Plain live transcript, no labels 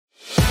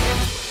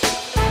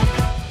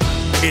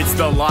It's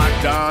the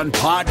Locked On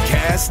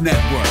Podcast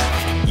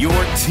Network, your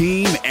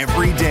team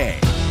every day.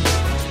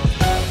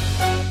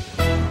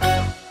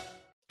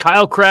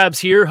 Kyle Krabs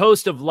here,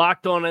 host of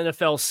Locked On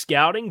NFL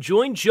Scouting.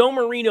 Join Joe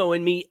Marino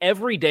and me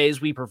every day as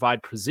we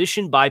provide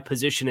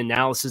position-by-position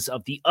analysis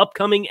of the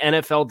upcoming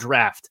NFL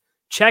Draft.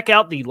 Check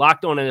out the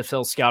Locked On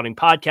NFL Scouting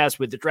podcast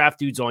with the Draft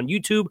Dudes on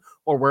YouTube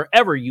or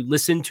wherever you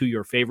listen to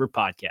your favorite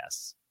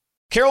podcasts.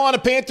 Carolina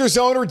Panthers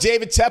owner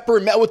David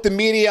Tepper met with the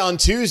media on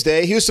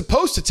Tuesday. He was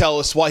supposed to tell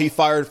us why he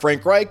fired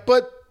Frank Reich,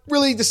 but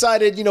really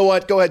decided, you know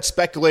what, go ahead,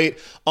 speculate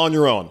on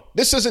your own.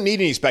 This doesn't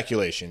need any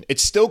speculation.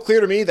 It's still clear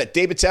to me that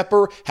David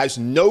Tepper has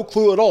no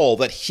clue at all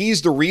that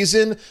he's the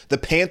reason the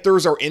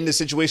Panthers are in the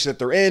situation that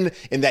they're in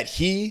and that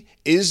he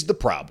is the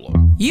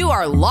problem. You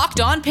are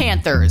Locked On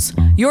Panthers,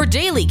 your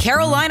daily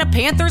Carolina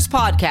Panthers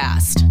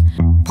podcast.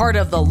 Part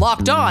of the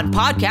Locked On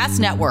Podcast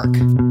Network,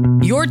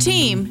 your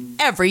team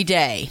every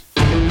day.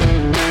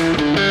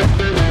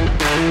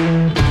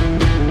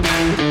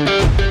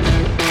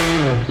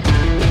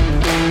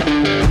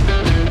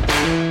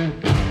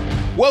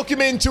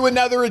 Welcome into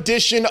another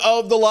edition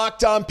of the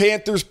Locked On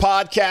Panthers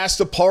podcast,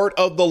 a part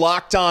of the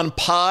Locked On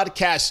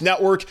Podcast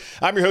Network.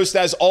 I'm your host,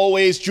 as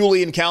always,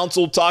 Julian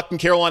Council, talking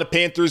Carolina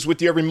Panthers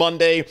with you every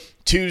Monday,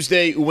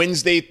 Tuesday,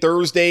 Wednesday,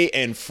 Thursday,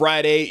 and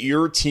Friday,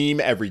 your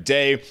team every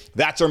day.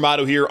 That's our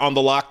motto here on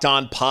the Locked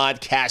On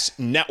Podcast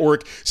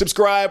Network.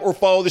 Subscribe or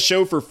follow the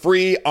show for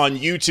free on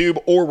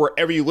YouTube or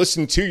wherever you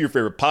listen to your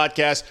favorite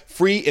podcast,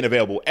 free and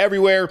available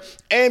everywhere.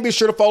 And be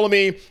sure to follow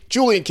me,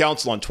 Julian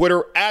Council, on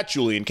Twitter, at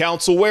Julian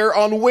Council, where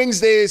on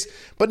Wednesdays,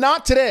 but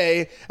not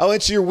today, I'll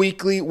answer your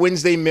weekly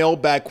Wednesday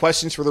mailbag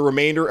questions for the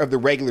remainder of the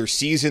regular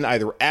season,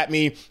 either at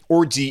me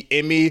or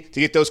DM me to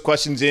get those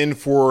questions in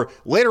for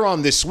later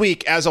on this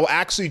week, as I'll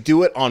actually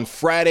do it on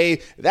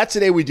Friday. That's the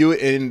day we do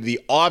it in the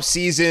off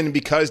season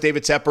because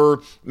David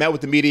Tepper met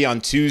with the media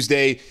on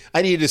Tuesday.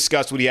 I need to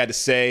discuss what he had to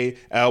say.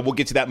 We'll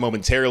get to that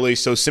momentarily.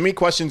 So send me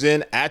questions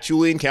in at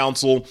Julian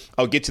Council.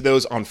 I'll get to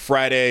those on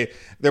Friday.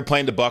 They're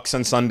playing the Bucs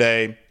on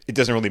Sunday. It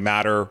doesn't really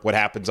matter what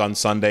happens on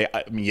Sunday.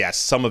 I mean, yes,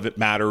 some of it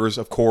matters,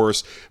 of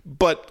course,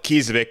 but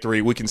keys to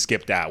victory, we can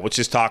skip that. Let's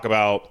just talk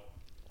about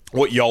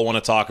what y'all want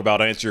to talk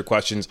about. I answer your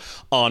questions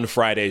on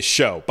Friday's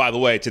show. By the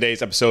way,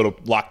 today's episode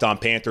of Locked On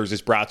Panthers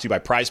is brought to you by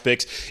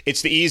PrizePicks.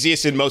 It's the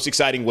easiest and most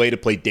exciting way to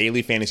play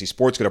daily fantasy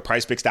sports. Go to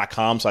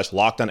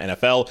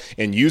prizepicks.com/LockedOnNFL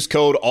and use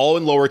code all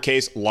in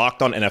lowercase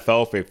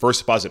LockedOnNFL for your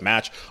first deposit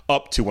match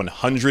up to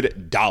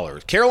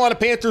 $100. Carolina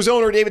Panthers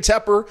owner David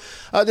Tepper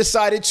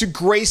decided to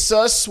grace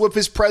us with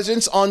his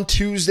presence on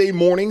Tuesday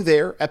morning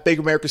there at Bank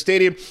of America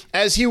Stadium,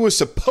 as he was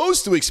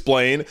supposed to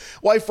explain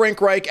why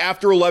Frank Reich,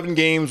 after 11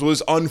 games,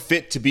 was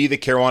unfit to be the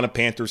Carolina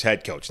Panthers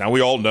head coach. Now, we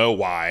all know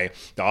why.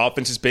 The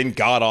offense has been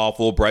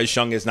god-awful. Bryce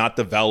Young has not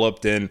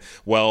developed, and,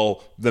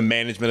 well, the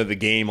management of the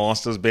game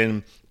also has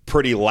been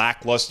pretty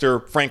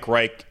lackluster. Frank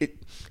Reich,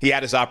 he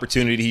had his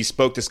opportunity. He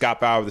spoke to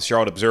Scott Bauer of the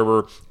Charlotte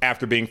Observer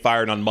after being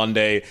fired on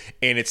Monday,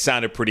 and it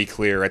sounded pretty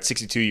clear. At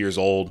 62 years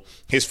old,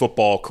 his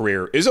football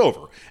career is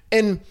over.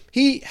 And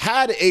he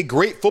had a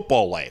great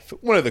football life.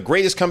 One of the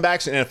greatest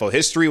comebacks in NFL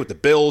history with the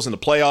Bills in the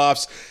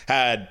playoffs.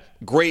 Had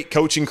great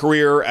coaching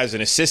career as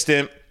an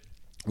assistant,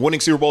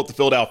 winning Super Bowl with the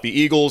Philadelphia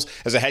Eagles.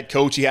 As a head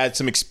coach, he had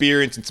some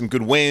experience and some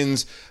good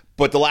wins.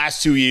 But the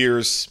last 2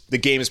 years, the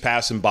game is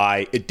passing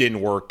by. It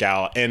didn't work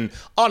out. And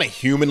on a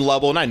human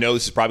level, and I know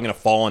this is probably going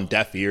to fall on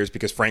deaf ears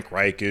because Frank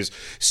Reich is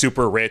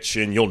super rich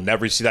and you'll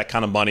never see that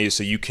kind of money,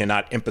 so you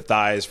cannot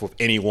empathize with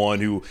anyone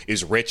who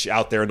is rich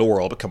out there in the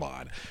world. But come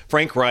on.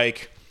 Frank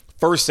Reich,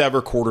 first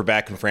ever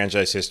quarterback in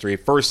franchise history,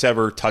 first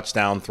ever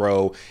touchdown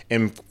throw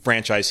in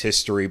franchise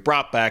history,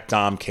 brought back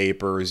Dom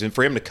Capers, and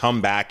for him to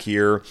come back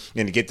here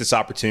and to get this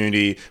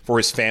opportunity for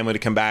his family to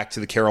come back to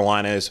the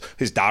Carolinas.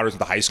 His daughter's went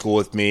to high school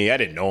with me. I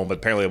didn't know him, but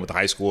apparently he went to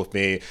high school with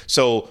me.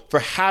 So to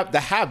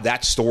have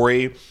that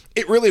story,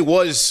 it really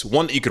was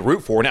one that you could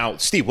root for. Now,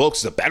 Steve Wilkes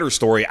is a better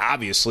story,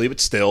 obviously, but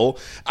still,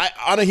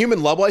 on a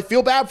human level, I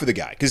feel bad for the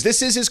guy because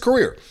this is his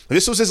career.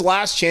 This was his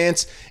last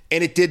chance,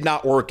 and it did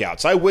not work out.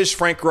 So I wish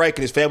Frank Reich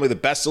and his family the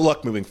best of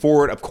luck moving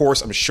forward. Of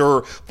course, I'm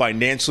sure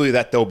financially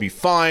that they'll be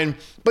fine,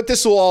 but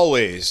this will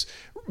always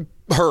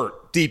hurt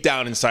deep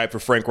down inside for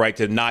Frank Reich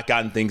to have not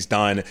gotten things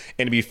done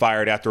and to be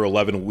fired after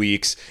 11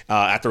 games,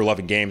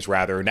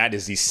 and that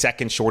is the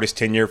second shortest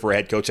tenure for a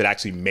head coach that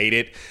actually made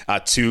it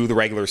to the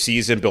regular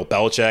season. Bill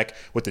Belichick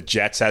with the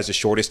Jets has the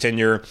shortest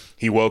tenure.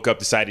 He woke up,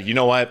 decided, you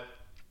know what?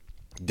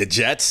 The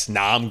Jets?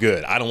 Nah, I'm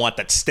good. I don't want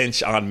that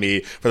stench on me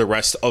for the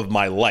rest of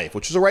my life,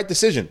 which was the right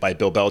decision by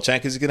Bill Belichick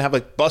because he's going to have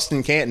a bust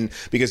in Canton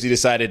because he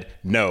decided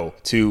no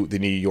to the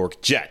New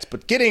York Jets.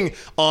 But getting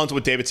on to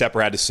what David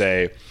Tepper had to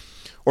say,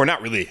 or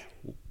not really,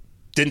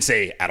 didn't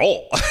say at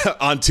all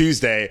on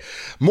Tuesday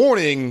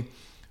morning.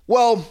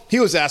 Well, he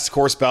was asked, of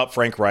course, about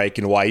Frank Reich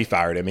and why he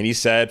fired him. And he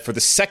said, for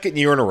the second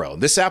year in a row,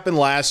 this happened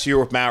last year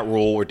with Matt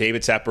Rule, where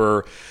David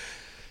Tepper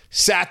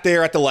sat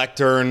there at the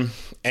lectern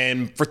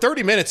and for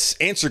 30 minutes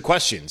answered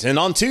questions. And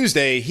on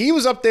Tuesday, he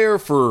was up there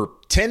for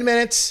 10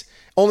 minutes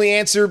only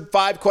answered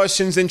 5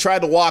 questions, then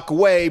tried to walk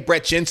away.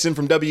 Brett Jensen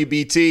from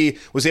WBT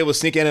was able to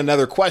sneak in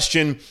another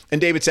question,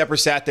 and David Tepper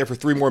sat there for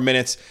 3 more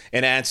minutes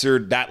and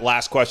answered that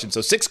last question.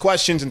 So 6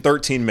 questions in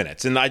 13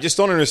 minutes. And I just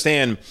don't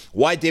understand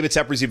why David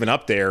Tepper's even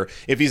up there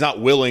if he's not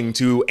willing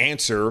to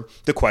answer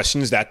the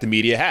questions that the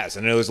media has.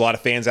 I know there's a lot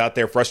of fans out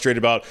there frustrated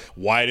about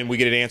why didn't we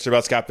get an answer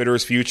about Scott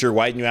Fitterer's future?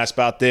 Why didn't you ask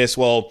about this?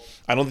 Well,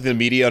 I don't think the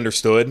media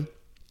understood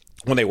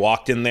when they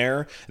walked in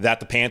there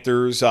that the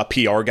Panthers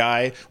PR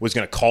guy was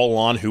going to call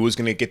on who was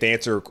going to get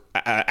the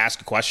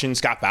ask a question.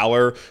 Scott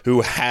Fowler,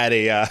 who had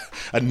a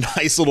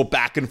nice little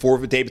back and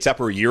forth with David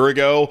Tepper a year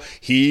ago,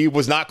 he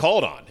was not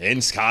called on.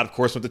 And Scott, of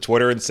course, went to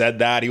Twitter and said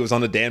that. He was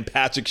on the Dan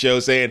Patrick show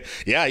saying,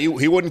 yeah,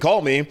 he wouldn't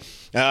call me,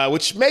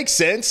 which makes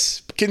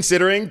sense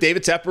considering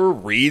David Tepper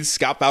reads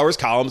Scott Fowler's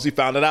columns. We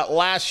found it out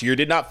last year.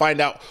 Did not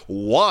find out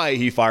why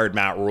he fired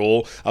Matt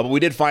Rule, but we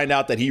did find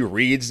out that he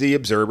reads the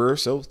Observer.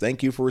 So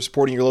thank you for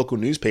supporting your local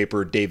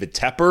newspaper, David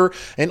Tepper.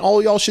 And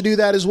all y'all should do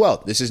that as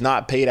well. This is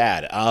not a paid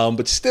ad,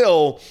 but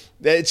still,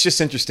 it's just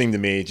interesting to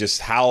me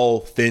just how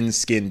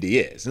thin-skinned he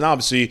is. And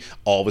obviously,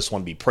 all of us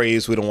want to be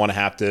praised. We don't want to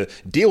have to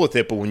deal with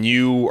it. But when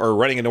you are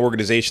running an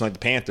organization like the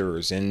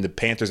Panthers, and the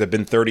Panthers have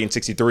been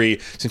 30-63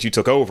 since you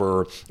took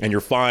over, and you're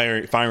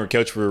firing a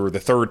coach for the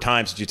 3rd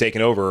time since you've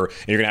taken over,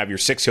 and you're going to have your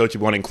 6th coach, you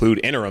want to include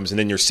interims, and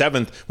then your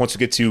 7th, once you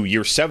get to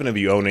year 7 of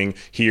you owning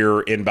here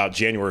in about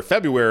January,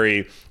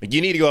 February, you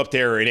need to go up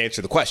there and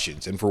answer the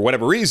questions. And for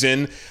whatever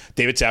reason,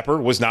 David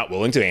Tepper was not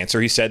willing to answer.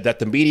 He said that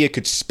the media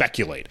could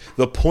speculate.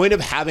 The point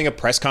of having a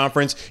press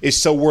conference is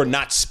so we're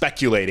not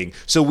speculating,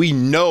 so we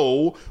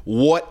know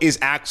what is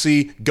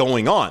actually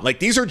going on. Like,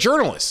 these are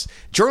journalists.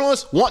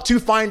 Journalists want to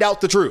find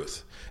out the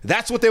truth.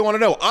 That's what they want to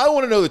know. I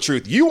want to know the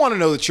truth. You want to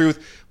know the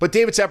truth. But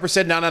David Tepper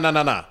said,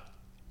 no.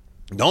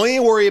 Don't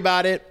even worry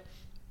about it.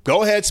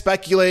 Go ahead,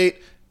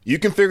 speculate. You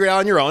can figure it out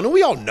on your own. And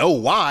we all know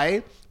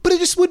why. But it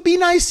just would be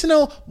nice to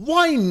know,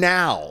 why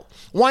now?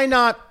 Why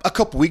not a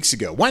couple weeks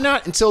ago? Why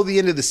not until the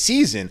end of the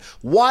season?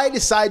 Why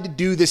decide to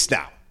do this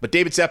now? But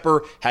David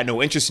Tepper had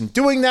no interest in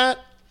doing that.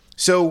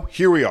 So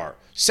here we are.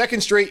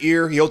 2nd straight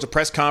year, he holds a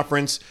press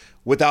conference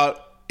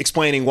without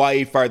explaining why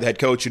he fired the head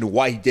coach and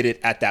why he did it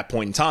at that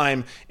point in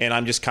time. And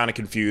I'm just kind of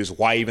confused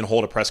why even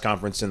hold a press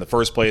conference in the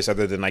first place,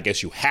 other than I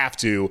guess you have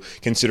to,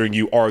 considering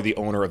you are the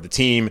owner of the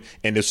team.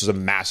 And this was a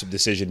massive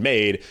decision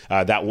made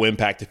that will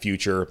impact the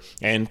future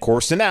and, of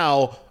course, the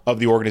now of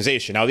the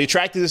organization. Now, the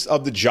attractiveness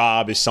of the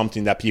job is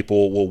something that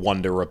people will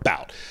wonder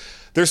about.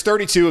 There's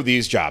 32 of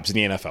these jobs in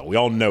the NFL. We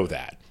all know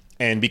that.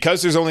 And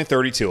because there's only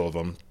 32 of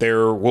them,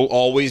 there will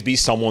always be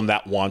someone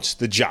that wants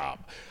the job.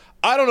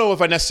 I don't know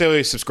if I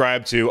necessarily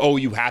subscribe to,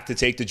 you have to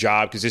take the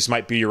job because this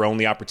might be your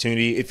only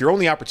opportunity. If your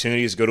only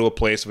opportunity is to go to a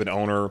place with an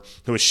owner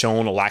who has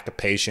shown a lack of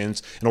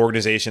patience, an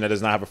organization that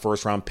does not have a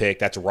first-round pick,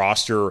 that's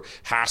roster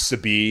has to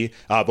be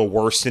the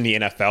worst in the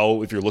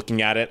NFL if you're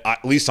looking at it,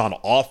 at least on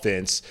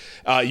offense,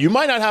 you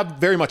might not have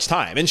very much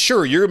time. And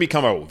sure, you're going to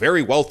become a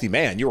very wealthy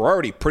man. You're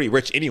already pretty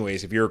rich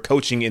anyways if you're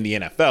coaching in the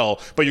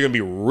NFL, but you're going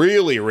to be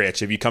really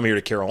rich if you come here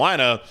to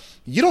Carolina.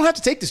 You don't have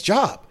to take this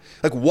job.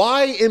 Like,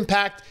 why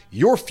impact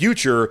your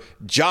future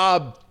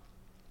job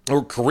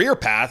or career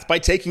path by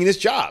taking this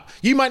job?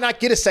 You might not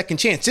get a second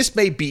chance. This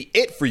may be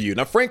it for you.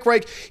 Now, Frank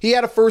Reich, he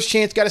had a first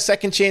chance, got a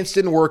second chance,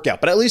 didn't work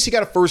out. But at least he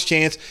got a first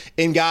chance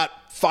and got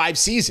 5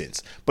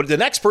 seasons. But the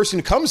next person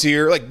who comes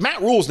here, like Matt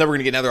Rule's never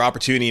going to get another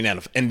opportunity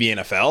in the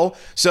NFL.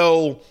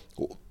 So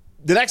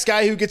the next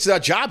guy who gets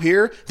that job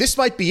here, this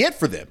might be it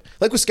for them.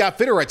 Like with Scott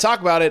Fitterer, I talk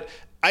about it,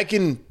 I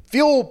can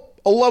feel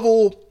a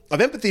level of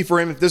empathy for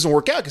him if it doesn't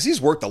work out, because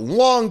he's worked a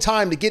long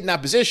time to get in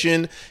that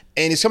position,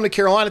 and he's coming to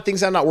Carolina,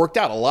 things have not worked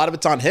out. A lot of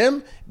it's on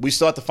him. We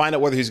still have to find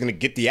out whether he's going to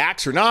get the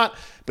axe or not.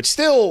 But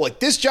still, like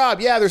this job,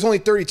 yeah, there's only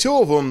 32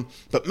 of them,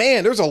 but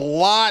man, there's a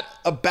lot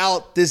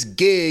about this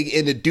gig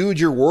and the dude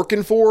you're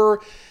working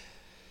for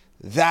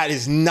that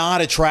is not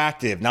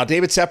attractive. Now,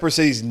 David Tepper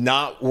said he's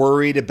not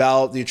worried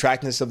about the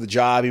attractiveness of the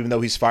job, even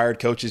though he's fired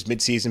coaches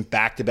midseason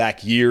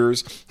back-to-back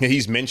years. And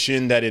he's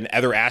mentioned that in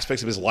other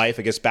aspects of his life,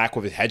 I guess back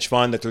with his hedge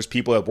fund, that there's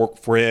people that work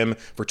for him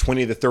for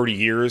 20 to 30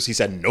 years. He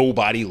said,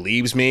 nobody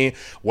leaves me.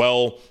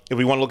 Well, if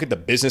we want to look at the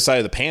business side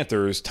of the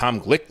Panthers,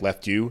 Tom Glick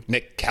left you.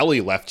 Nick Kelly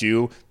left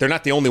you. They're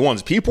not the only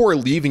ones. People are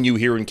leaving you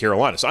here in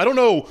Carolina. So I don't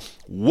know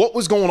what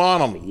was going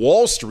on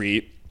Wall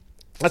Street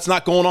that's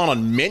not going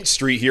on Mint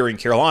Street here in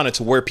Carolina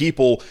to where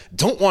people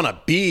don't want to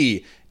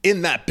be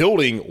in that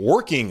building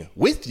working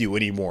with you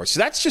anymore. So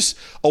that's just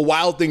a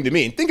wild thing to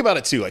me. And think about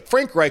it too. Like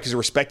Frank Reich is a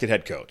respected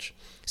head coach.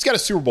 He's got a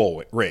Super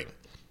Bowl ring.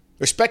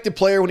 Respected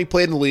player when he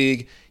played in the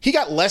league. He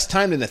got less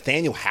time than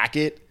Nathaniel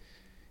Hackett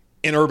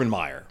and Urban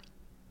Meyer.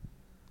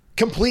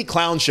 Complete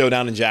clown show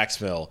down in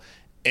Jacksonville.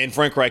 And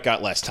Frank Reich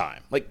got less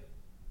time. Like,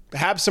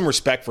 have some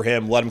respect for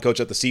him. Let him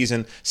coach out the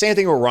season. Same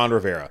thing with Ron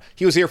Rivera.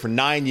 He was here for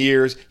 9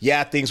 years.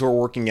 Yeah, things were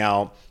working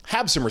out.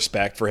 Have some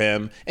respect for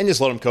him and just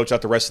let him coach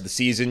out the rest of the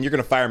season. You're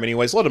going to fire him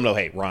anyways. Let him know,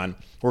 hey, Ron,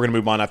 we're going to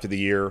move on after the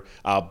year,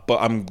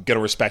 but I'm going to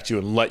respect you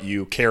and let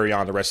you carry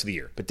on the rest of the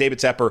year. But David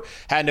Tepper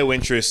had no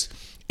interest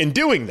in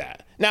doing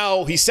that.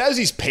 Now, he says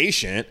he's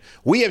patient.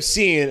 We have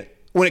seen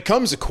when it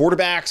comes to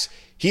quarterbacks,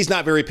 he's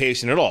not very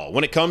patient at all.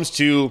 When it comes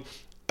to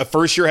a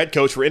first-year head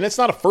coach, and it's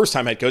not a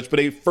first-time head coach, but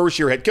a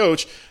first-year head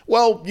coach,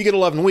 well, you get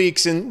 11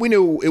 weeks, and we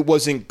knew it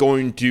wasn't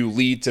going to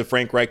lead to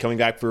Frank Reich coming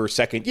back for a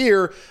second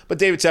year, but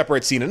David Tepper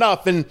had seen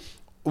enough, and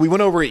we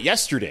went over it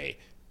yesterday.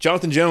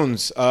 Jonathan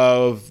Jones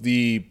of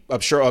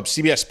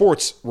CBS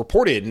Sports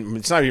reported, and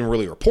it's not even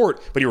really a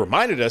report, but he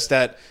reminded us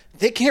that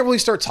they can't really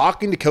start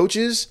talking to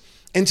coaches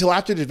until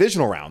after the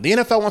divisional round. The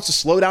NFL wants to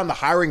slow down the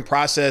hiring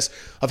process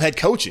of head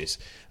coaches.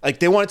 Like,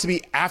 they want it to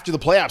be after the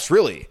playoffs,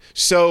 really.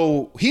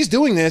 So he's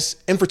doing this,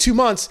 and for 2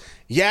 months,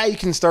 yeah, you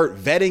can start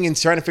vetting and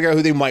trying to figure out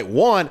who they might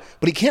want,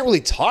 but he can't really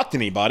talk to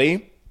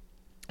anybody.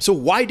 So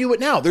why do it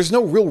now? There's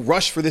no real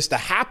rush for this to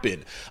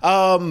happen.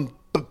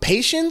 But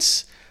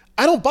patience?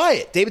 I don't buy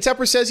it. David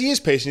Tepper says he is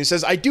patient. He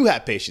says, I do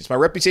have patience. My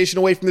reputation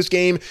away from this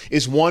game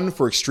is one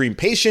for extreme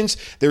patience.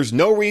 There's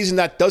no reason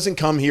that doesn't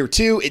come here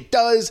too. It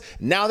does.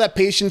 Now that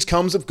patience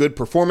comes with good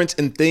performance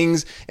and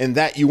things, and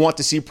that you want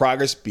to see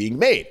progress being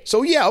made.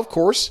 So yeah, of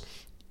course,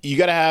 you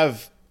got to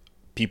have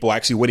people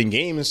actually winning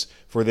games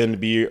for them to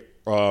be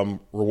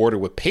rewarded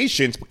with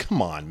patience. But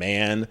come on,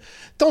 man.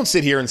 Don't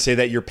sit here and say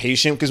that you're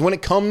patient, because when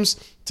it comes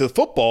to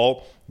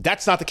football,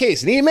 that's not the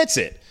case. And he admits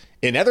it.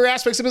 In other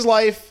aspects of his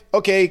life,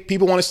 okay,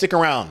 people want to stick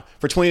around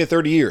for 20 to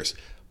 30 years.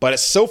 But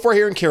so far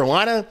here in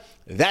Carolina,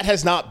 that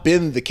has not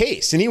been the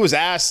case. And he was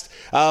asked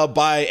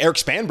by Eric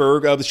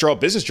Spanberg of the Charlotte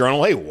Business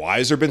Journal, hey, why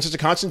has there been such a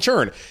constant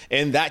churn?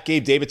 And that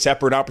gave David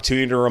Tepper an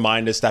opportunity to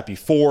remind us that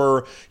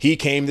before he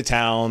came to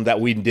town, that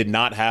we did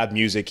not have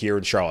music here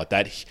in Charlotte,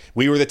 that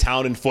we were the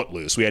town in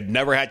Footloose. We had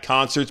never had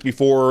concerts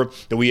before,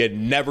 that we had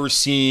never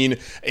seen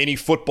any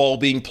football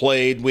being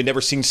played. We'd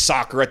never seen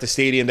soccer at the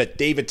stadium, that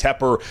David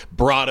Tepper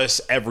brought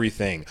us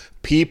everything.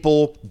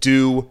 People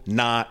do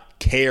not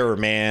care,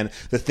 man.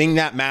 The thing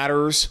that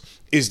matters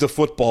is the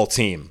football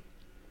team.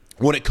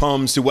 When it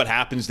comes to what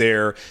happens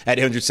there at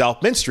 800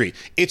 South Mint Street,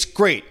 it's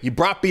great. You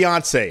brought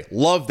Beyonce.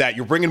 Love that.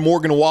 You're bringing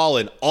Morgan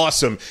Wallen.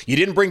 Awesome. You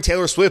didn't bring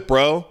Taylor Swift,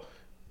 bro.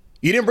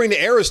 You didn't bring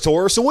the Eras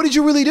Tour. So what did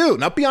you really do?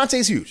 Now,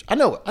 Beyonce's huge. I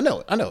know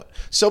it.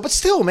 So, but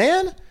still,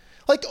 man,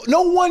 like,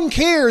 no one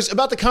cares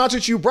about the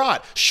concerts you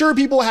brought. Sure,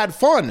 people had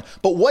fun,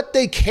 but what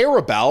they care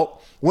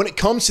about when it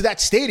comes to that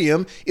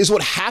stadium is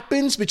what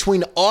happens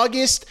between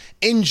August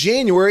and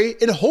January,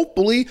 and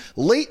hopefully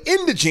late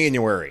into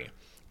January.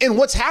 And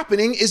what's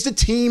happening is the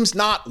team's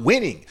not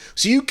winning.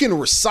 So you can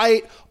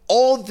recite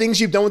all the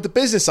things you've done with the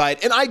business side.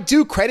 And I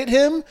do credit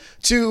him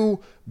to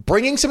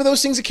bringing some of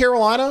those things to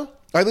Carolina,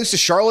 or at least to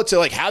Charlotte, to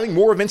like having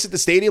more events at the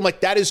stadium.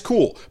 Like, that is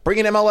cool.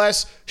 Bringing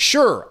MLS,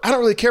 sure. I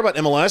don't really care about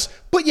MLS,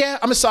 but yeah,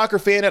 I'm a soccer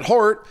fan at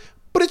heart.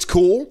 But it's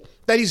cool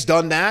that he's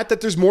done that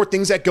there's more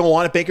things that go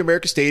on at Bank of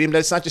America Stadium, that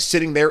it's not just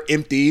sitting there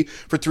empty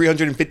for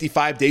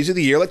 355 days of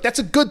the year. Like, that's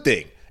a good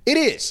thing. It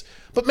is.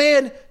 But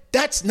man,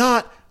 that's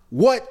not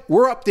what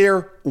we're up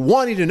there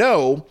wanting to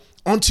know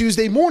on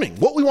Tuesday morning.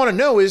 What we want to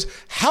know is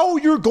how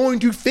you're going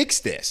to fix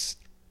this.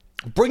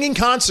 Bringing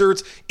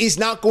concerts is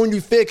not going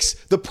to fix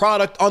the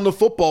product on the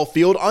football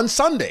field on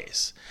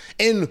Sundays.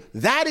 And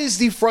that is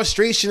the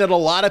frustration that a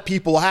lot of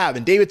people have.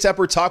 And David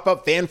Tepper talked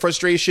about fan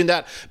frustration,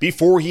 that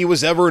before he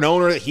was ever an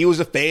owner, that he was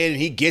a fan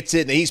and he gets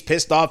it and he's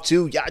pissed off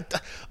too. Yeah,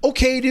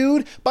 okay,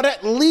 dude, but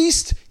at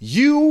least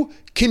you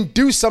can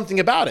do something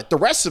about it. The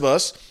rest of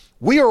us,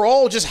 we are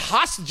all just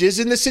hostages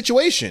in this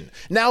situation.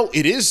 Now,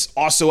 it is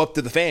also up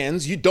to the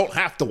fans. You don't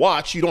have to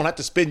watch. You don't have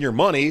to spend your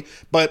money,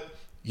 but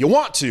you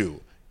want to.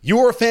 You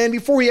were a fan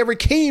before he ever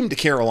came to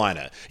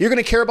Carolina. You're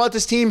going to care about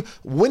this team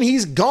when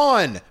he's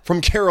gone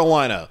from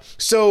Carolina.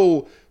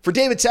 So for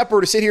David Tepper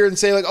to sit here and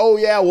say, like, oh,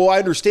 yeah, well, I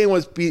understand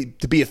what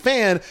it's to be a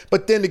fan,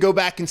 but then to go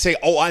back and say,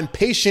 oh, I'm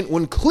patient,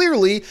 when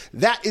clearly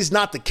that is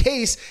not the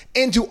case,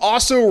 and to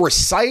also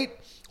recite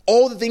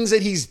all the things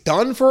that he's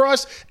done for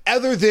us,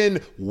 other than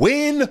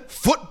win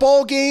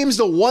football games,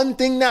 the one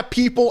thing that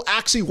people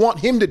actually want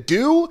him to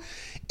do,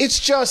 it's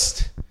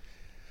just,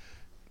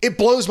 it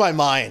blows my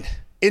mind.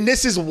 And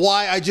this is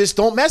why I just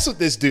don't mess with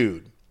this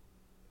dude.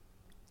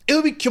 It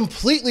would be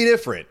completely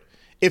different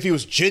if he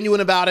was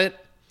genuine about it,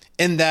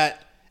 and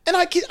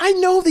I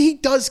know that he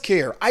does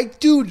care. I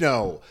do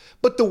know.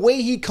 But the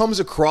way he comes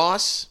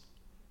across,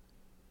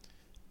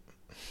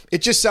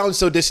 it just sounds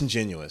so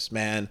disingenuous,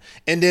 man.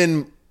 And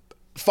then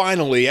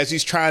finally, as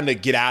he's trying to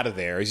get out of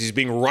there, as he's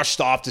being rushed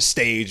off the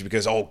stage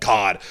because, oh,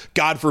 God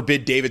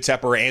forbid David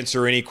Tepper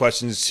answer any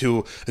questions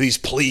to these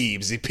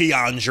plebes, the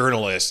peon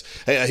journalists.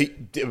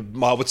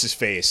 What's his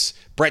face?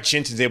 Brett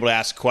Shinton's able to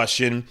ask a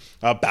question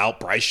about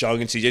Bryce Young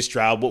and CJ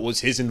Stroud. What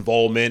was his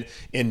involvement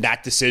in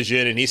that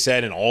decision? And he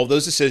said, in all of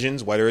those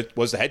decisions, whether it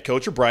was the head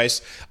coach or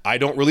Bryce, I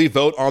don't really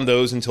vote on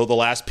those until the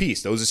last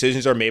piece. Those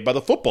decisions are made by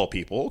the football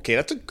people. Okay,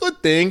 that's a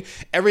good thing.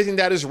 Everything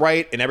that is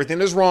right and everything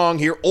that is wrong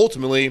here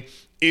ultimately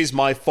is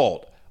my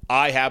fault.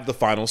 I have the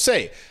final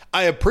say.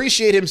 I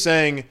appreciate him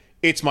saying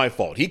it's my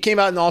fault. He came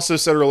out and also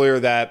said earlier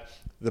that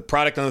the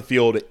product on the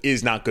field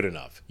is not good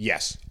enough.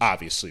 Yes,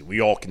 obviously,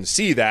 we all can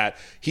see that.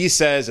 He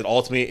says that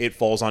ultimately it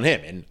falls on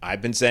him, and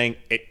I've been saying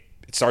it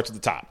starts at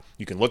the top.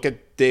 You can look at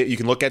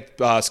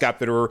Scott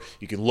Fitterer.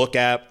 You can look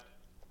at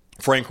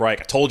Frank Reich,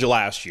 I told you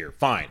last year,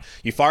 fine.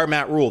 You fire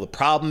Matt Rule. The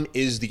problem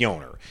is the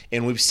owner.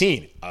 And we've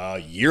seen a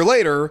year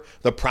later,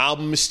 the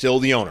problem is still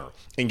the owner.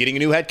 And getting a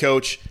new head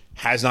coach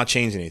has not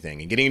changed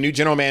anything. And getting a new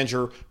general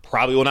manager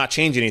probably will not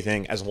change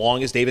anything as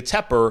long as David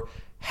Tepper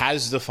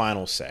has the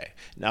final say.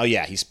 Now,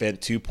 yeah, he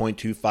spent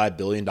 $2.25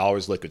 billion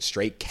liquid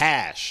straight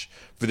cash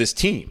for this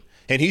team.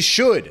 And he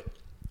should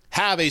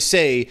have a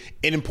say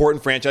in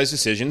important franchise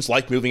decisions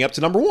like moving up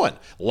to number one,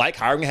 like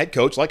hiring a head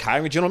coach, like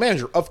hiring a general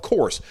manager, of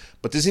course.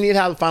 But does he need to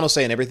have the final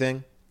say in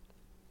everything?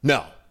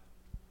 No.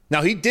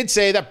 Now, he did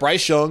say that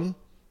Bryce Young,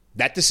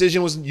 that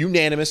decision was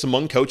unanimous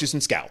among coaches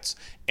and scouts.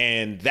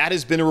 And that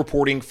has been a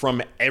reporting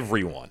from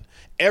everyone.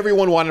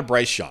 Everyone wanted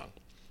Bryce Young.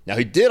 Now,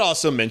 he did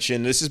also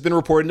mention, this has been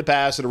reported in the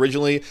past, that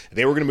originally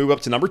they were going to move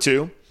up to number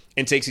 2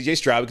 and take C.J.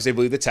 Stroud because they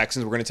believe the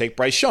Texans were going to take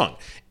Bryce Young.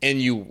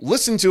 And you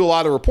listen to a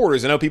lot of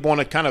reporters, I know people want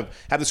to kind of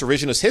have this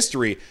revisionist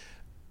history.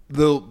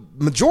 The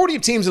majority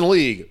of teams in the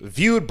league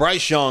viewed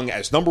Bryce Young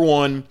as number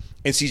 1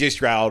 and C.J.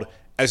 Stroud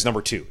as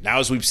number 2. Now,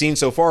 as we've seen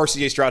so far,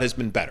 C.J. Stroud has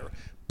been better.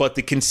 But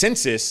the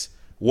consensus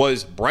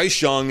was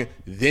Bryce Young,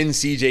 then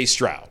C.J.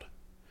 Stroud.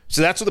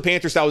 So that's what the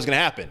Panthers thought was going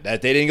to happen,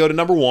 that they didn't go to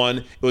number 1.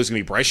 It was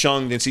going to be Bryce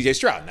Young, then C.J.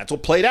 Stroud. And that's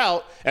what played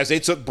out as they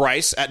took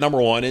Bryce at number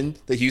 1 and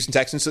the Houston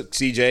Texans took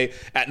C.J.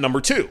 at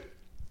number 2.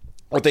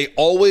 But they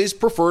always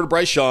preferred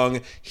Bryce Young.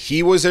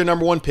 He was their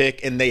number 1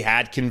 pick, and they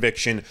had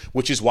conviction,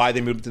 which is why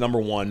they moved to number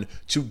 1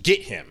 to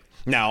get him.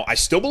 Now, I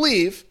still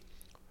believe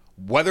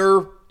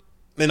I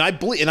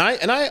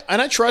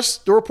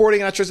trust the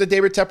reporting, and I trust that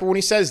David Tepper when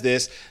he says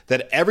this,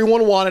 that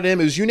everyone wanted him.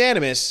 It was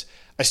unanimous.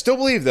 I still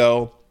believe,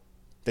 though,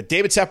 that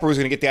David Tepper was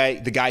going to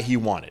get the guy he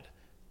wanted.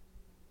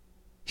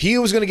 He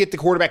was going to get the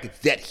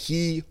quarterback that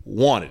he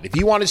wanted. If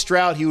he wanted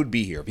Stroud, he would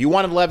be here. If he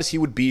wanted Levis, he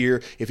would be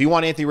here. If he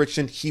wanted Anthony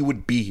Richardson, he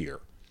would be here.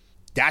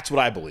 That's what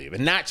I believe.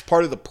 And that's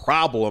part of the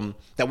problem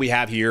that we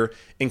have here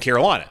in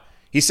Carolina.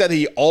 He said that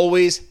he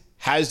always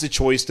has the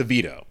choice to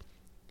veto.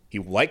 He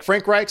liked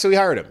Frank Reich, so he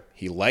hired him.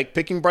 He liked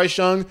picking Bryce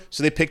Young,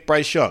 so they picked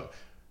Bryce Young.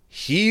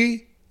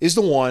 He is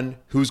the one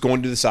who's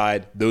going to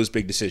decide those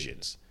big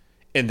decisions.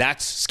 And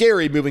that's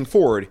scary moving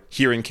forward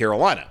here in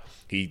Carolina.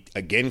 He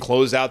again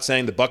closed out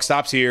saying the buck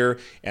stops here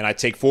and I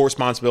take full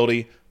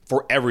responsibility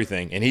for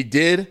everything. And he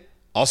did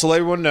also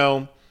let everyone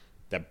know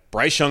that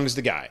Bryce Young is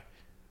the guy.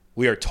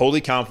 We are totally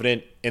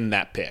confident in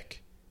that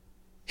pick.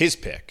 His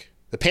pick,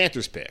 the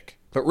Panthers pick,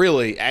 but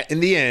really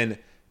in the end,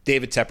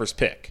 David Tepper's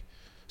pick.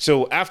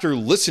 So after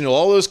listening to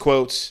all those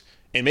quotes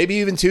and maybe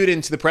even tuned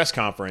into the press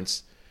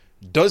conference,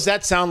 does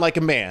that sound like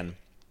a man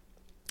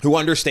who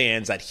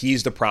understands that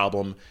he's the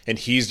problem and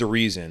he's the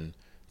reason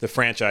the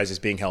franchise is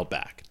being held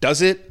back?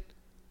 Does it?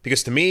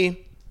 Because to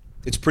me,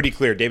 it's pretty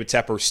clear David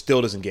Tepper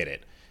still doesn't get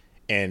it.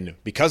 And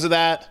because of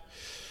that,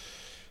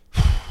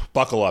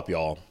 buckle up,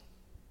 y'all.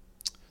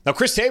 Now,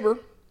 Chris Tabor,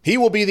 he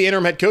will be the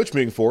interim head coach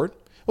moving forward.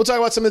 We'll talk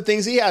about some of the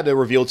things he had to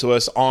reveal to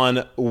us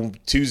on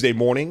Tuesday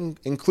morning,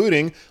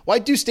 including why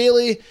Deuce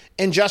Staley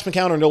and Josh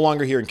McCown are no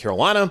longer here in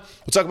Carolina.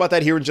 We'll talk about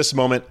that here in just a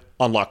moment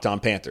on Locked On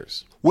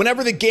Panthers.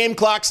 Whenever the game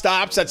clock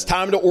stops, that's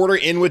time to order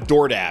in with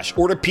DoorDash.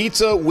 Order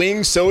pizza,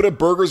 wings, soda,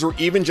 burgers, or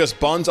even just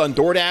buns on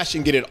DoorDash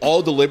and get it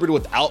all delivered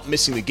without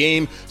missing the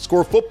game.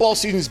 Score football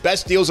season's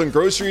best deals on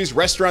groceries,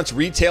 restaurants,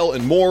 retail,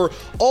 and more.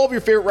 All of your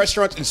favorite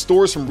restaurants and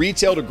stores from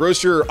retail to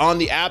grocery are on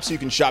the app so you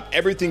can shop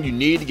everything you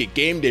need to get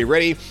game day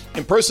ready.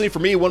 And personally, for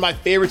me, one of my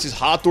favorites is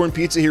Hawthorne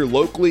Pizza here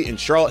locally in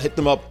Charlotte. Hit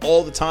them up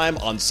all the time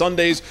on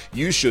Sundays.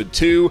 You should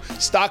too.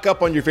 Stock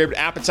up on your favorite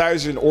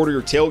appetizers and order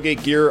your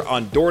tailgate gear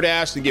on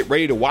DoorDash to get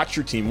ready to watch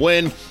your team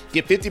win.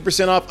 Get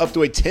 50% off up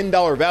to a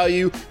 $10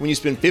 value when you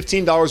spend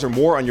 $15 or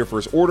more on your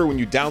first order when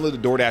you download the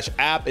DoorDash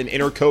app and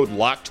enter code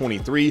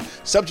LOCK23.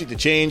 Subject to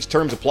change.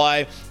 Terms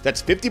apply.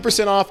 That's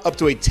 50% off up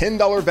to a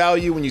 $10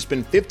 value when you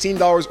spend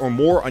 $15 or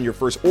more on your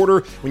first order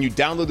when you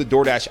download the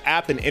DoorDash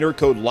app and enter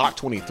code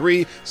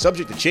LOCK23.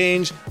 Subject to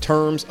change.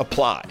 Terms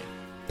apply.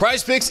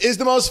 Prize Picks is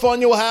the most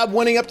fun you'll have,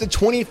 winning up to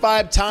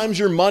 25 times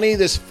your money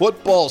this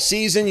football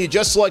season. You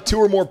just select 2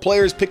 or more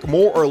players, pick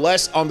more or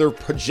less on their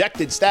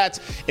projected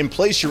stats, and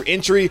place your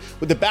entry.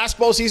 With the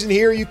basketball season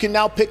here, you can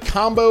now pick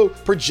combo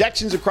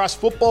projections across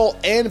football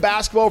and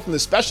basketball from the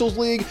Specials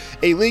League,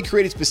 a league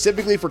created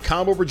specifically for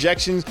combo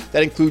projections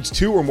that includes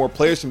 2 or more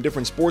players from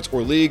different sports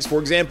or leagues. For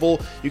example,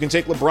 you can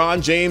take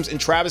LeBron James and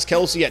Travis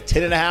Kelce at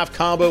 10.5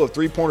 combo of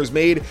 3-pointers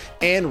made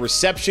and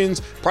receptions.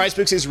 Prize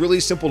Picks is really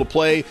simple to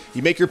play.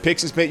 You make your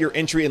picks and submit your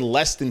entry in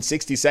less than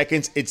 60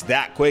 seconds. It's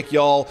that quick,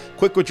 y'all.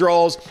 Quick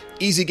withdrawals,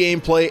 easy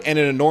gameplay, and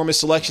an enormous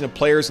selection of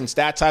players and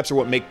stat types are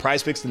what make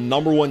Prize Picks the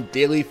 #1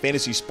 daily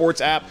fantasy sports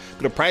app.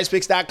 Go to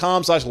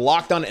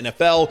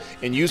prizepicks.com/LockedOnNFL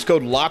and use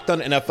code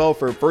LockedOnNFL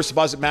for a first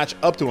deposit match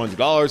up to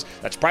 $100.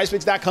 That's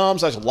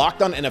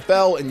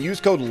prizepicks.com/LockedOnNFL and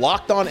use code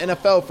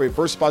LockedOnNFL for a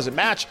first deposit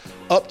match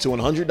up to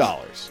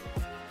 $100.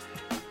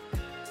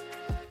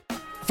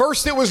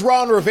 First it was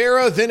Ron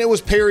Rivera, then it was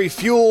Perry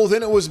Fuel,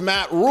 then it was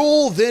Matt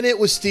Rule, then it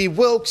was Steve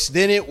Wilkes,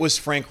 then it was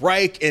Frank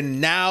Reich,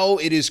 and now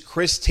it is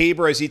Chris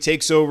Tabor as he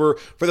takes over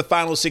for the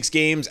final 6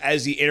 games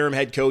as the interim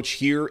head coach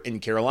here in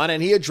Carolina.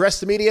 And he addressed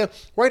the media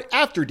right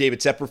after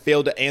David Tepper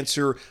failed to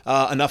answer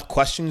enough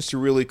questions to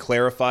really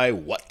clarify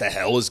what the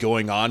hell is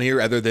going on here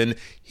other than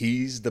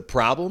he's the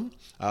problem.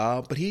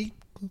 But he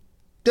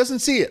doesn't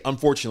see it,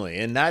 unfortunately,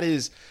 and that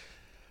is...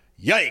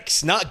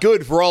 yikes, not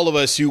good for all of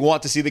us who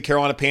want to see the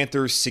Carolina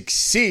Panthers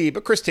succeed.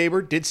 But Chris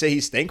Tabor did say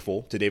he's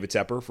thankful to David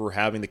Tepper for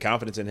having the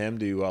confidence in him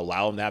to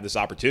allow him to have this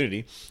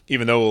opportunity,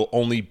 even though it will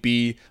only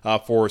be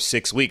for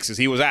 6 weeks. As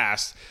he was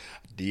asked,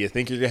 do you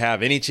think you're going to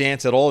have any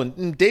chance at all?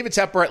 And David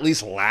Tepper, at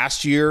least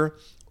last year,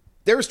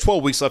 there was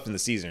 12 weeks left in the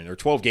season, or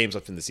 12 games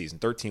left in the season,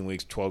 13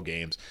 weeks, 12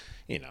 games.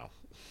 You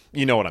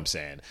know what I'm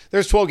saying.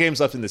 There's 12 games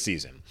left in the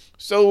season.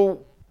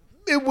 So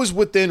it was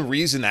within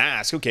reason to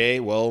ask, okay,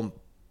 well,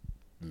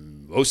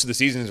 most of the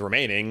season is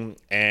remaining,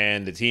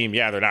 and the team,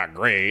 they're not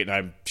great, and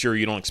I'm sure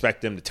you don't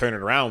expect them to turn it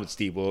around with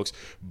Steve Wilkes,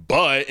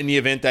 but in the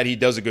event that he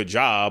does a good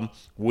job,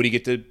 would he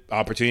get the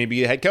opportunity to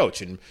be a head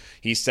coach? And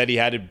he said he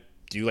had to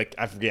do,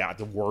 I forget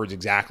the words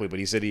exactly, but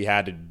he said he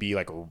had to be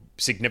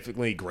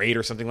significantly great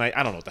or something I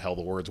don't know what the hell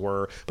the words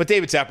were, but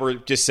David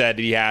Tepper just said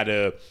he had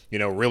to,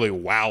 really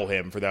wow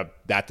him for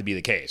that to be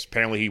the case.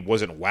 Apparently he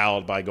wasn't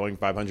wowed by going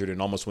 500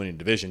 and almost winning a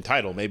division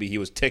title. Maybe he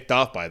was ticked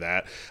off by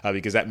that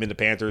because that meant the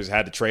Panthers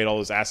had to trade all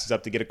his assets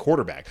up to get a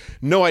quarterback.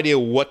 No idea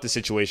what the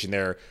situation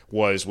there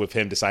was with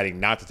him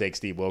deciding not to take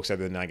Steve Wilkes,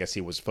 other than I guess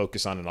he was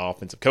focused on an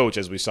offensive coach,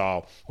 as we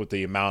saw with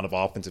the amount of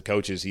offensive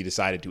coaches he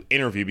decided to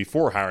interview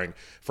before hiring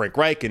Frank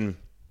Reich. And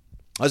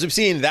as we've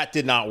seen, that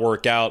did not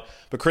work out,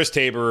 but Chris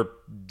Tabor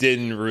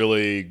didn't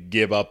really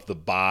give up the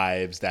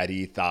vibes that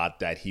he thought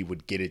that he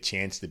would get a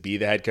chance to be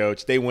the head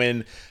coach. They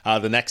win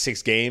the next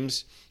 6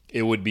 games.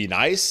 It would be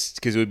nice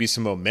because it would be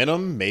some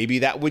momentum. Maybe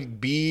that would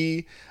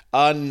be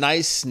a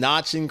nice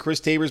notch in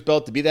Chris Tabor's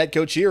belt to be the head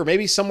coach here, or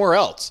maybe somewhere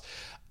else.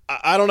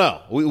 I don't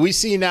know. We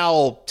see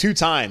now 2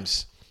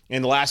 times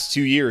in the last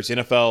 2 years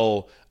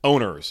NFL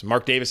owners,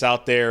 Mark Davis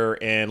out there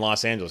in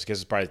Los Angeles, because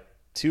it's probably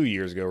 2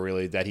 years ago,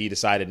 really, that he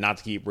decided not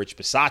to keep Rich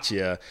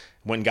Bisaccia,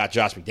 went and got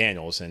Josh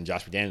McDaniels, and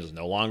Josh McDaniels is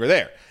no longer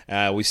there.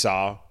 We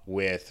saw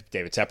with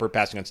David Tepper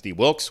passing on Steve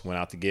Wilkes, went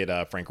out to get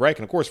Frank Reich,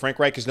 and of course, Frank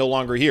Reich is no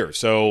longer here.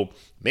 So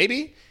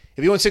maybe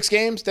if he wins 6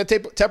 games, that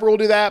Tepper will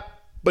do that,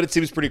 but it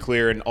seems pretty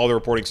clear, and all the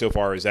reporting so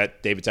far is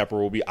that David Tepper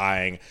will be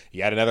eyeing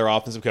yet another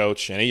offensive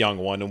coach and a young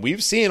one, and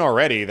we've seen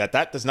already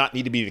that does not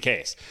need to be the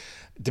case.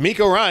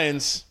 D'Amico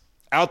Ryans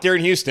out there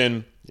in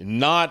Houston,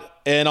 not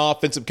an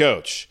offensive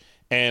coach.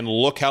 And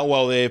look how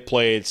well they've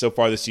played so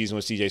far this season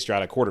with C.J.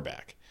 Stroud at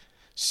quarterback.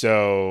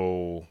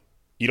 So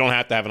you don't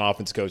have to have an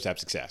offensive coach to have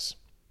success.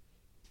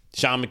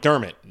 Sean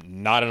McDermott,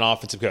 not an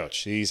offensive coach.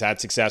 He's had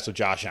success with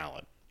Josh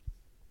Allen.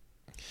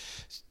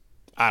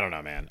 I don't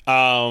know, man.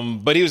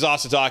 But he was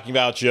also talking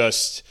about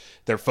just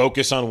their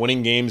focus on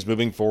winning games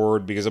moving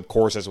forward, because, of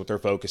course, that's what they're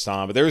focused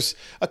on. But there's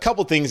a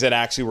couple things that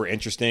actually were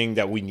interesting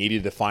that we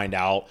needed to find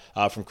out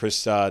from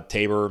Chris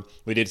Tabor.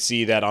 We did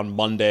see that on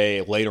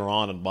Monday, later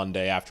on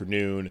Monday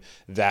afternoon,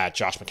 that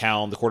Josh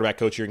McCown, the quarterback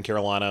coach here in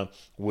Carolina,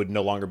 would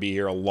no longer be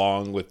here,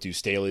 along with Deuce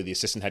Staley, the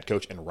assistant head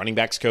coach and running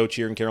backs coach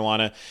here in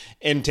Carolina.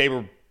 And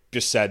Tabor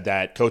just said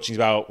that coaching is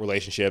about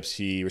relationships.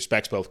 He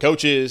respects both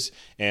coaches,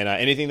 and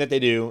anything that they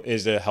do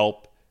is to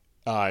help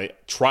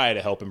try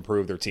to help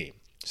improve their team.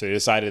 So they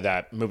decided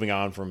that moving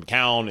on from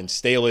McCown and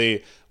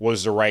Staley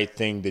was the right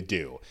thing to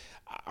do.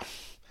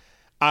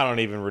 I don't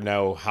even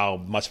know how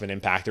much of an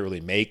impact it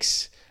really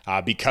makes.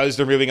 Because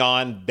they're moving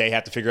on, they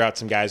have to figure out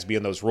some guys to be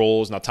in those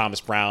roles. Now,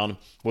 Thomas Brown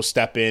will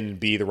step in and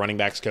be the running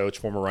backs coach,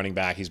 former running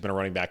back. He's been a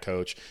running back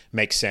coach.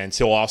 Makes sense.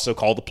 He'll also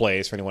call the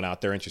plays for anyone out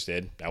there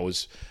interested. That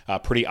was a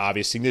pretty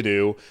obvious thing to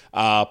do.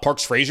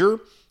 Parks Frazier,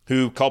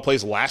 who called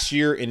plays last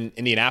year in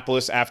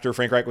Indianapolis after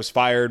Frank Reich was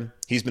fired.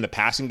 He's been the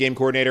passing game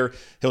coordinator.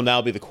 He'll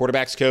now be the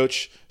quarterbacks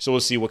coach. So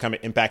we'll see what kind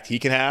of impact he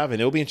can have. And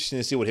it'll be interesting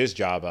to see what his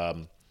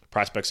job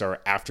prospects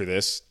are after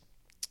this.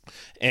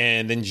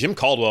 And then Jim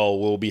Caldwell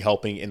will be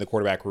helping in the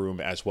quarterback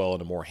room as well in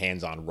a more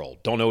hands-on role.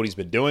 Don't know what he's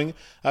been doing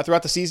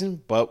throughout the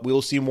season, but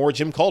we'll see more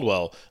Jim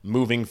Caldwell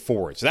moving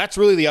forward. So that's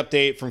really the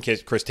update from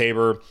Chris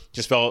Tabor.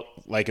 Just felt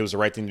like it was the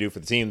right thing to do for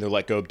the team to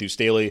let go of Deuce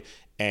Staley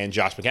and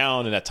Josh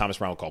McCown, and that Thomas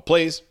Brown will call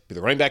plays, be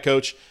the running back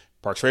coach.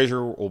 Parks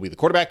Frazier will be the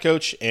quarterback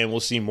coach, and we'll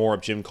see more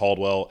of Jim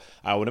Caldwell,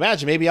 I would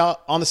imagine, maybe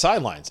out on the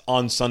sidelines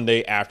on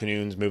Sunday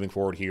afternoons moving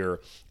forward here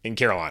in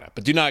Carolina.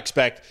 But do not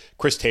expect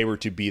Chris Tabor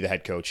to be the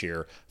head coach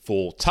here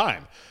full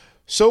time.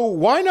 So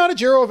why not a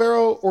Ejiro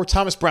Evero or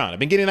Thomas Brown? I've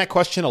been getting that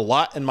question a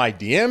lot in my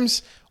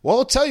DMs. Well,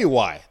 I'll tell you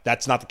why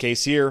that's not the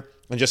case here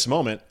in just a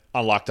moment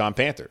on Locked On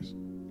Panthers.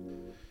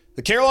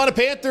 The Carolina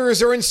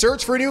Panthers are in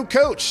search for a new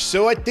coach,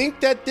 so I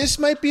think that this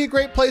might be a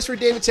great place for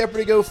David Tepper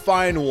to go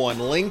find one.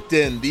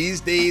 LinkedIn.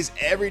 These days,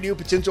 every new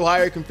potential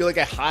hire can feel like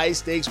a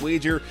high-stakes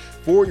wager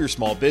for your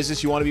small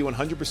business. You want to be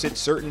 100%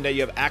 certain that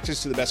you have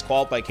access to the best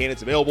qualified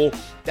candidates available.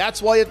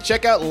 That's why you have to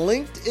check out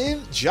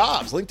LinkedIn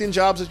Jobs. LinkedIn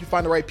Jobs lets you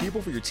find the right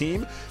people for your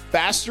team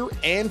faster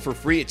and for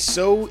free. It's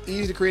so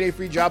easy to create a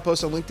free job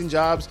post on LinkedIn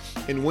Jobs.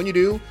 And when you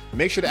do,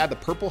 make sure to add the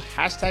purple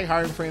hashtag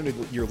hiring frame to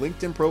your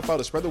LinkedIn profile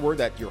to spread the word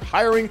that you're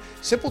hiring.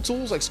 Simple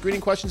tools like screening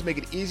questions make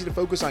it easy to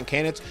focus on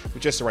candidates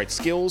with just the right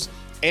skills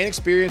and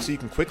experience so you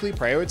can quickly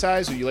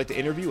prioritize who you like to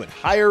interview and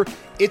hire.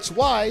 It's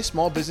why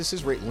small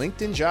businesses rate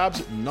LinkedIn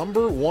Jobs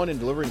 #1 in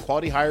delivering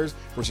quality hires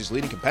versus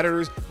leading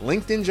competitors.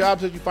 LinkedIn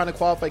Jobs lets you find a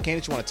qualified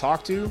candidate you want to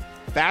talk to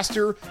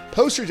faster.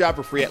 Post your job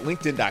for free at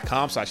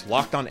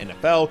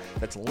linkedin.com/LockedOnNFL.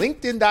 That's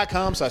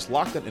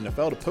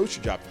linkedin.com/LockedOnNFL to post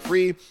your job for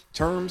free.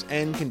 Terms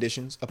and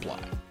conditions apply.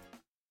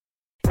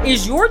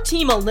 Is your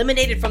team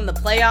eliminated from the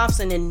playoffs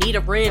and in need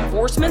of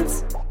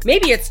reinforcements?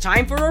 Maybe it's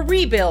time for a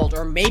rebuild,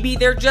 or maybe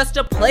they're just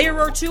a player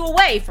or two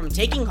away from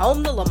taking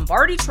home the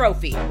Lombardi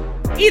Trophy.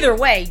 Either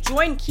way,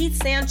 join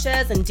Keith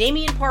Sanchez and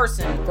Damian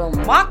Parson for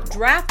Mock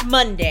Draft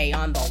Monday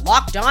on the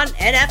Locked On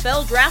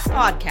NFL Draft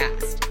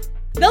Podcast.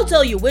 They'll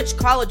tell you which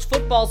college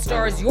football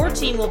stars your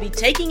team will be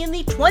taking in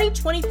the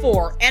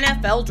 2024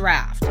 NFL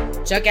Draft.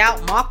 Check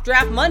out Mock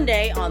Draft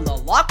Monday on the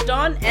Locked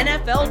On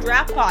NFL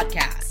Draft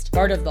Podcast,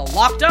 part of the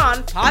Locked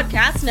On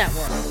Podcast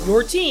Network,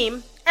 your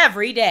team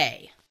every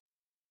day.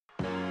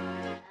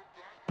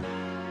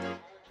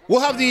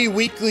 We'll have the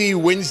weekly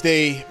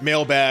Wednesday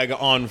mailbag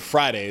on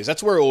Fridays.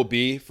 That's where it will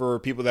be for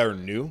people that are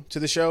new to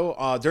the show.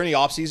 During the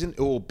offseason, it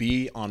will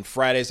be on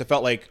Fridays. I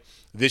felt like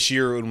this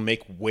year it would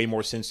make way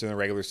more sense during the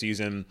regular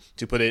season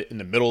to put it in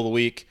the middle of the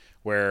week,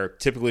 where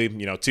typically,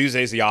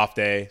 Tuesday's the off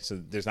day,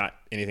 so there's not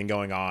anything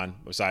going on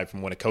aside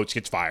from when a coach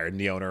gets fired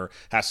and the owner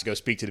has to go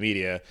speak to the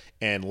media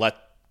and let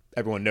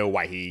everyone know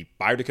why he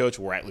fired the coach,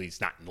 or at least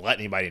not let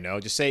anybody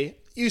know. Just say,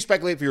 you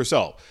speculate for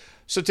yourself.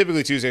 So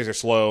typically Tuesdays are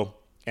slow,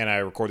 and I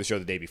record the show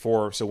the day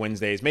before, so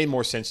Wednesdays made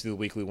more sense to do the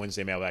weekly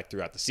Wednesday mailbag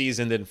throughout the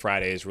season. Then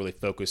Fridays really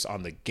focus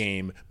on the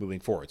game moving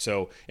forward.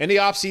 So in the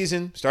off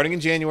season, starting in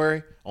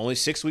January, only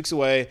 6 weeks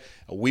away,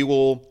 we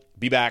will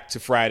be back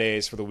to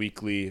Fridays for the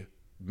weekly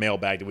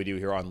mailbag that we do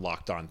here on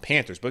Locked On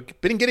Panthers.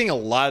 But been getting a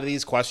lot of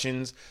these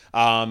questions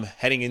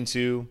heading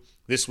into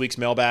this week's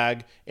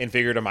mailbag, and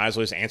figured I might as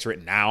well just answer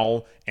it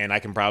now, and I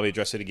can probably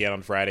address it again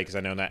on Friday because I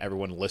know not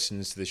everyone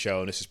listens to the show,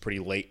 and this is pretty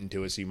late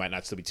into it, so you might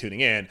not still be tuning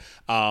in.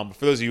 For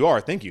those of you who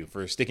are, thank you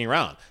for sticking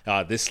around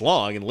this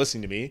long and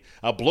listening to me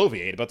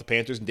bloviate about the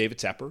Panthers and David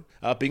Tepper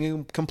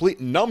being a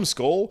complete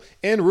numbskull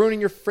and ruining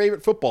your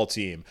favorite football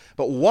team.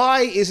 But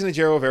why isn't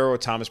Ejiro Evero or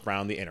Thomas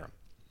Brown the interim?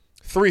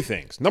 3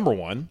 things. Number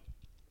 1,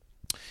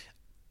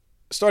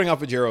 starting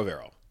off with Ejiro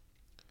Evero.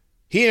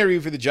 He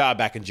interviewed for the job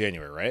back in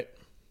January, right?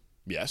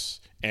 Yes.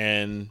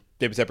 And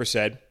David Tepper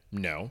said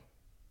no.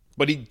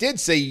 But he did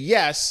say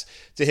yes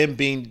to him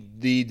being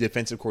the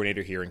defensive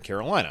coordinator here in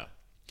Carolina.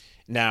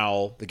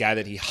 Now, the guy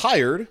that he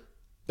hired,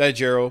 that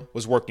Ejiro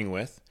was working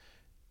with,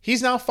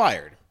 he's now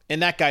fired.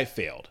 And that guy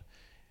failed.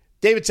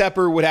 David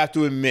Tepper would have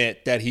to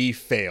admit that he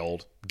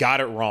failed, got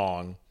it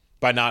wrong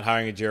by not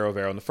hiring Ejiro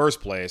Evero in the first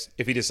place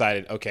if he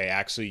decided, okay,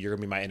 actually, you're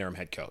going to be my interim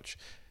head coach.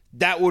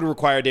 That would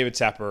require David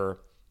Tepper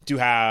to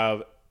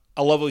have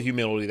a level of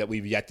humility that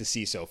we've yet to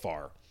see so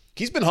far.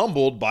 He's been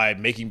humbled by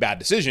making bad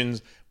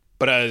decisions,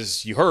 but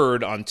as you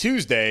heard on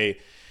Tuesday,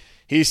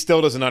 he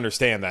still doesn't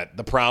understand that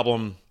the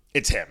problem,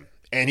 it's him.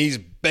 And he's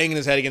banging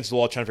his head against the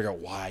wall trying to figure out,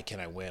 why can't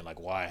I win?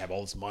 Like, why I have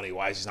all this money?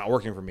 Why is this not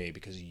working for me?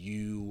 Because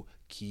you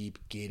keep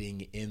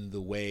getting in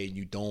the way.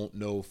 You don't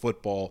know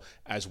football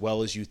as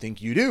well as you think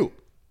you do.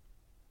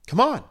 Come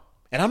on.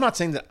 And I'm not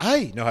saying that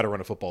I know how to run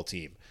a football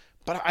team,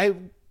 but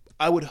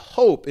I would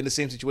hope in the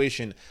same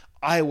situation,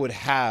 I would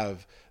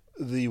have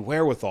the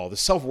wherewithal, the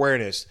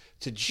self-awareness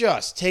to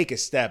just take a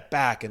step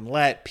back and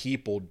let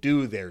people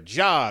do their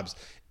jobs.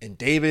 And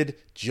David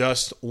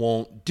just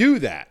won't do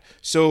that.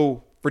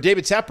 So for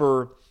David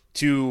Tepper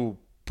to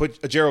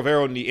put Ejiro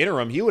Evero in the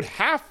interim, he would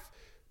have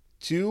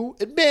to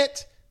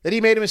admit that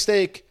he made a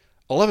mistake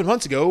 11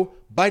 months ago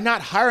by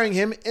not hiring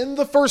him in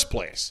the first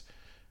place.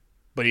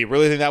 But do you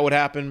really think that would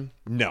happen?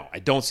 No, I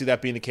don't see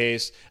that being the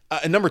case.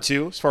 And number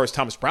 2, as far as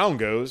Thomas Brown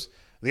goes,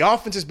 the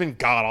offense has been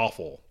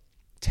god-awful.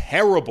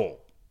 Terrible.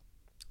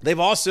 They've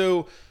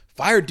also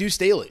fired Deuce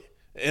Staley,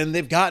 and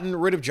they've gotten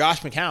rid of Josh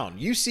McCown.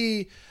 You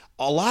see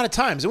a lot of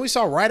times, and we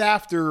saw right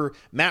after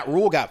Matt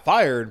Rule got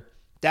fired,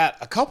 that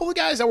a couple of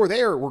guys that were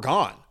there were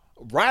gone.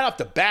 Right off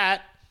the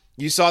bat,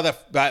 you saw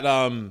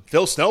that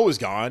Phil Snow was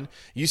gone.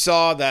 You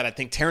saw that, I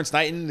think, Terrence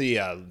Knighton, the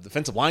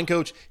defensive line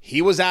coach,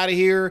 he was out of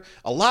here.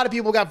 A lot of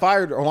people got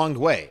fired along the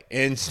way,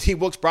 and Steve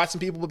Wilkes brought some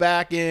people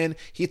back in.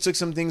 He took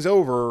some things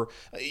over.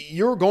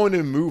 You're going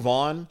to move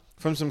on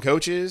from some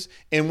coaches,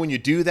 and when you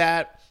do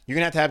that, you're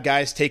going to have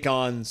guys take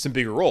on some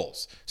bigger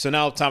roles. So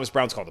now Thomas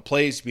Brown's called the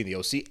plays to be the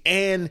OC,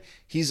 and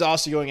he's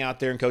also going out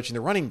there and coaching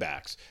the running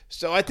backs.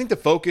 So I think the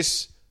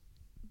focus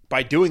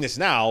by doing this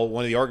now,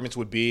 one of the arguments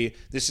would be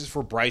this is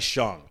for Bryce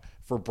Young.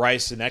 For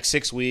Bryce, the next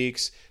 6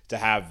 weeks, to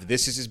have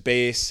this as his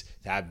base,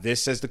 to have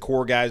this as the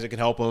core guys that can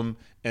help him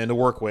and to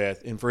work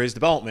with, and for his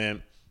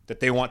development, that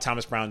they want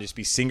Thomas Brown to just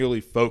be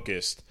singularly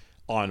focused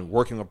on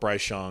working with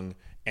Bryce Young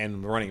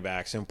and running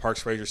backs and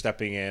Parks Frazier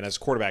stepping in as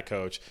quarterback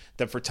coach,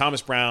 that for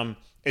Thomas Brown,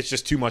 it's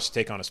just too much to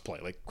take on his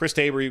plate. Like Chris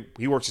Tabor,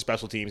 he works with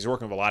special teams. He's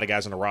working with a lot of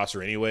guys on the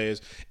roster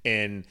anyways,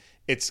 and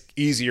it's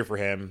easier for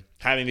him,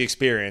 having the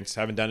experience,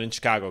 having done it in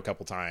Chicago a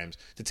couple times,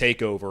 to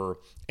take over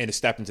and to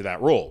step into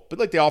that role. But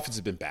like the offense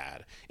has been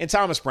bad. And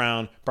Thomas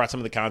Brown brought some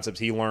of the concepts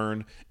he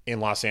learned in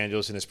Los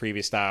Angeles in his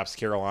previous stops,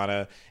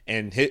 Carolina,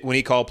 and when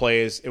he called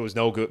plays, it was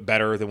no good,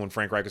 better than when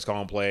Frank Reich was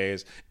calling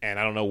plays. And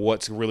I don't know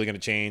what's really going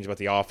to change about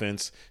the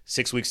offense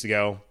 6 weeks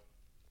ago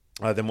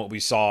than what we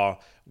saw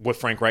with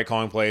Frank Reich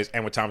calling plays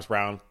and with Thomas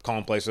Brown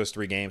calling plays for those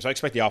 3 games. So I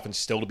expect the offense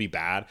still to be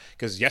bad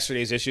because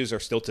yesterday's issues are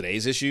still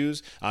today's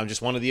issues.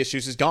 Just one of the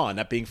issues is gone,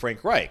 that being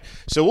Frank Reich.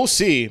 So we'll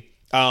see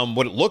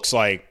what it looks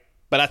like,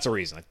 but that's a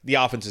reason. Like, the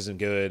offense isn't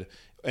good,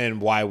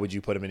 and why would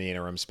you put him in the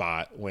interim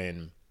spot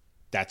when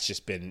that's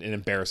just been an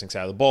embarrassing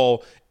side of the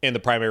ball and the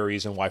primary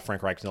reason why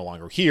Frank Reich is no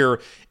longer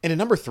here. And at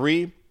number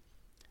 3,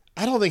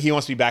 I don't think he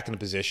wants to be back in a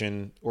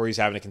position where he's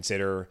having to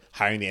consider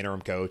hiring the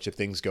interim coach if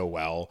things go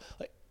well.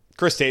 Like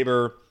Chris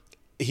Tabor,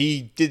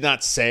 he did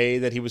not say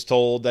that he was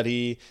told that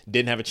he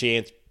didn't have a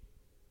chance,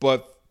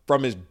 but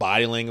from his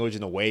body language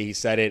and the way he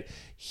said it,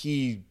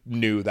 he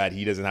knew that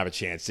he doesn't have a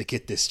chance to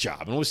get this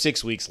job. And with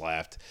 6 weeks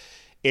left,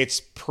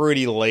 it's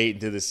pretty late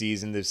into the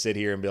season to sit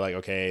here and be like,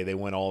 okay, they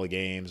win all the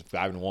games,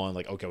 5-1.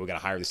 Like, okay, we got to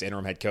hire this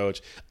interim head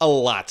coach. A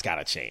lot's got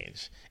to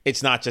change.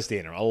 It's not just the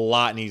interim. A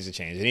lot needs to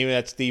change. And even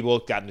that Steve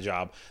Wilks got in the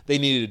job, they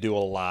needed to do a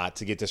lot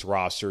to get this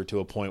roster to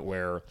a point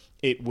where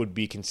it would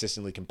be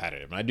consistently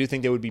competitive. And I do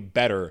think they would be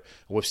better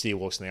with Steve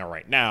Wilks than they are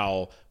right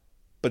now,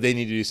 but they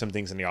need to do some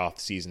things in the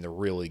offseason to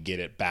really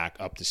get it back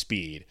up to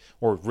speed,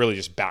 or really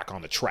just back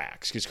on the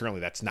tracks, because currently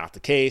that's not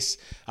the case.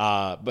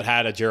 But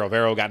had a Gerald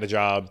Vero gotten a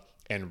job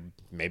and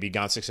maybe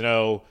gone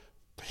 6-0,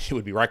 he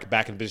would be right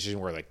back in a position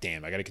where, like,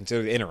 damn, I got to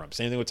consider the interim.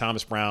 Same thing with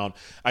Thomas Brown.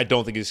 I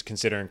don't think he's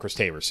considering Chris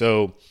Tabor.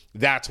 So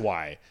that's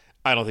why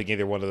I don't think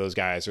either one of those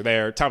guys are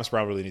there. Thomas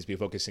Brown really needs to be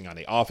focusing on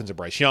the offense of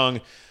Bryce Young.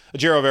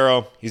 Gerald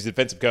Vero, he's a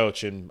defensive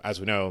coach, and as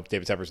we know,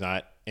 David Tepper's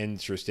not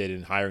interested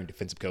in hiring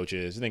defensive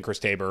coaches. And then Chris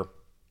Tabor,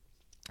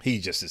 he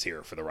just is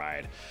here for the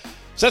ride.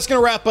 So that's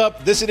going to wrap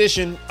up this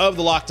edition of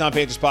the Locked On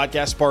Panthers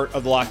podcast, part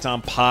of the Locked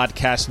On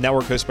Podcast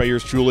Network, hosted by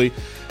yours truly,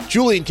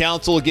 Julian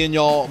Council. Again,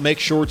 y'all, make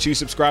sure to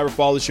subscribe or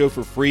follow the show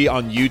for free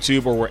on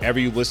YouTube or wherever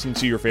you listen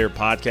to your favorite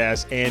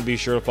podcast. And be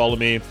sure to follow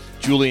me,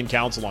 Julian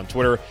Council, on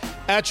Twitter,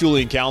 at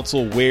Julian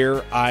Council,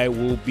 where I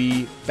will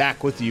be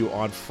back with you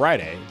on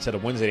Friday instead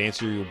of Wednesday to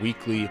answer your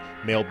weekly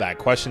mailbag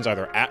questions,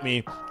 either at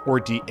me or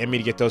DM me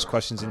to get those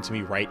questions into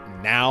me right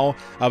now.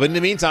 But in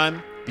the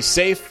meantime, be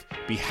safe,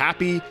 be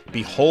happy,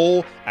 be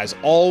whole. As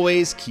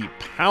always, keep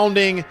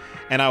pounding,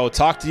 and I will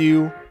talk to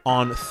you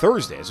on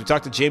Thursday as we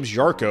talk to James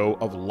Yarko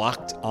of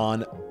Locked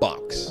On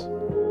Bucks.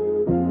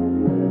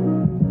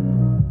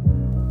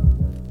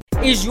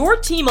 Is your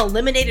team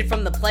eliminated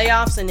from the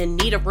playoffs and in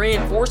need of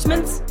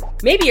reinforcements?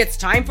 Maybe it's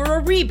time for a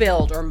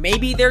rebuild, or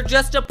maybe they're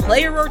just a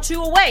player or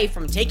 2 away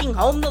from taking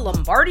home the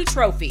Lombardi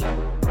Trophy.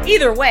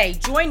 Either way,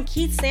 join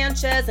Keith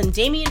Sanchez and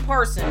Damian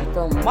Parson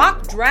for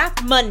Mock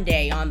Draft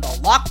Monday on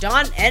the Locked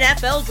On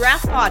NFL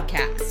Draft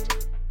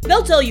Podcast.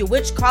 They'll tell you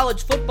which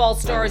college football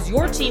stars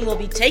your team will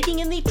be taking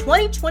in the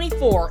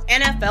 2024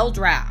 NFL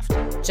Draft.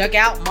 Check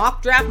out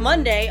Mock Draft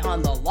Monday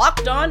on the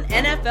Locked On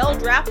NFL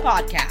Draft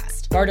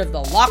Podcast, part of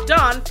the Locked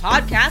On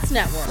Podcast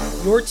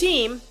Network, your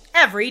team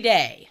every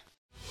day.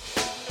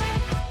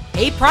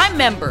 Hey, Prime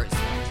members,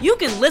 you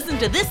can listen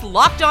to this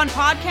Locked On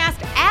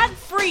podcast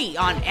ad-free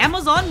on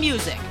Amazon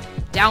Music.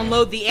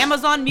 Download the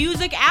Amazon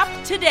Music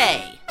app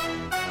today.